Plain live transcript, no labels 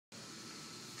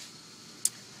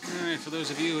for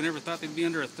those of you who never thought they'd be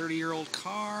under a 30-year-old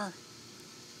car.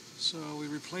 So we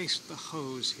replaced the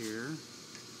hose here.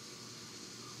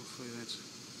 Hopefully that's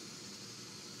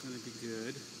going to be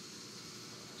good.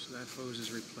 So that hose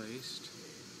is replaced.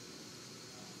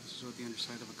 This is what the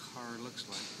underside of a car looks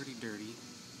like. Pretty dirty.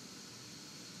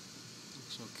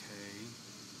 Looks okay.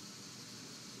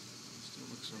 Still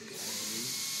looks okay.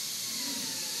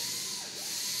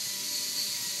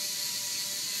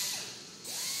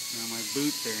 Now my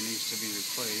boot there needs to be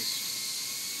replaced.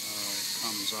 It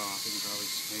comes off. You can probably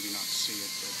maybe not see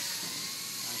it, but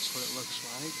that's what it looks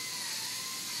like.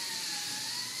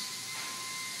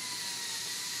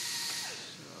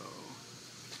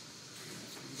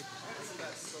 Isn't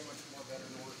that so much more better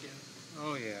than working?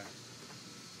 Oh yeah.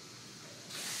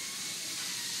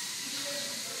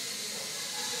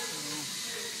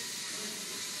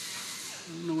 I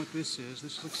don't know what this is.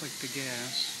 This looks like the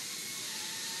gas.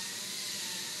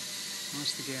 Well,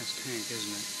 that's the gas tank,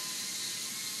 isn't it?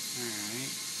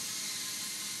 Alright.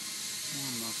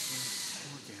 More muffler,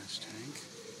 more gas tank.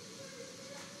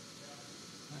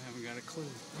 I haven't got a clue.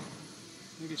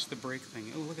 Maybe it's the brake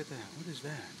thing. Oh, look at that. What is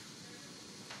that?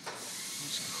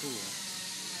 That's cool.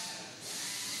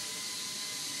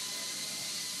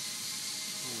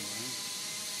 Anyway.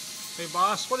 Hey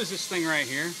boss, what is this thing right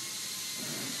here?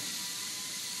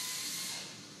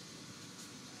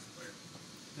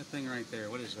 That thing right there,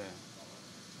 what is that?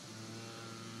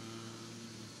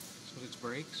 So it's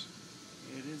brakes?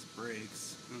 It is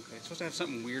brakes. Okay, it's supposed to have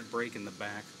something weird brake in the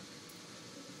back.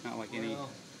 Not like any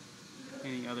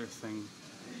other thing.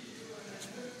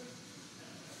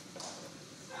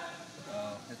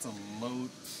 It's a load.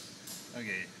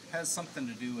 Okay, it has something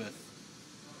to do with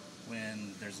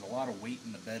when there's a lot of weight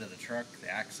in the bed of the truck, the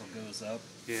axle goes up.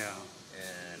 Yeah.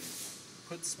 And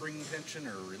puts spring tension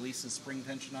or releases spring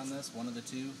tension on this, one of the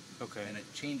two. Okay. And it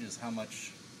changes how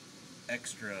much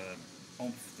extra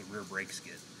oomph the rear brakes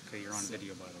get. Okay, you're on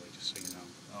video, by the way, just so you know.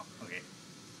 Oh, okay.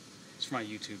 It's for my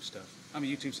YouTube stuff. I'm a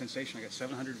YouTube sensation. I got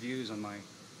 700 views on my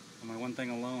one thing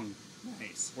alone.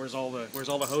 Nice. Where's all the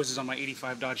hoses on my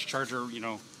 '85 Dodge Charger,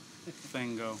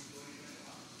 thing go?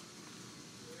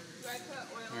 Do I put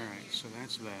oil? All right, so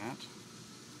that's that.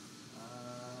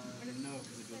 No,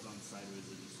 because it goes on sideways.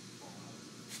 It just falls out.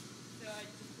 So I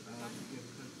just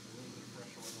put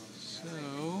this on?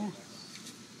 So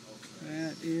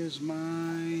that is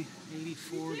my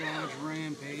 '84 Dodge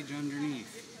Rampage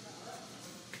underneath.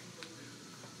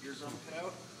 Yours on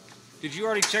out? Did you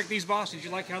already check these, boss? Did you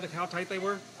like how tight they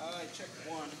were? I checked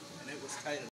one, and it was tight.